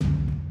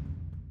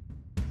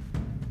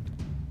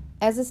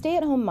As a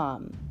stay-at-home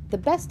mom, the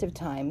best of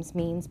times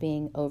means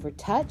being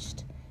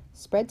overtouched,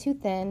 spread too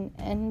thin,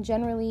 and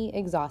generally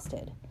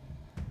exhausted.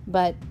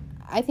 But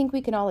I think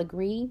we can all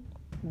agree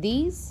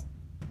these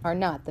are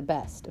not the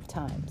best of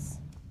times.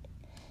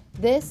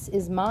 This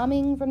is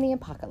Momming from the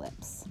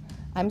Apocalypse.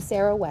 I'm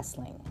Sarah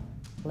Westling.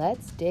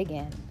 Let's dig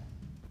in.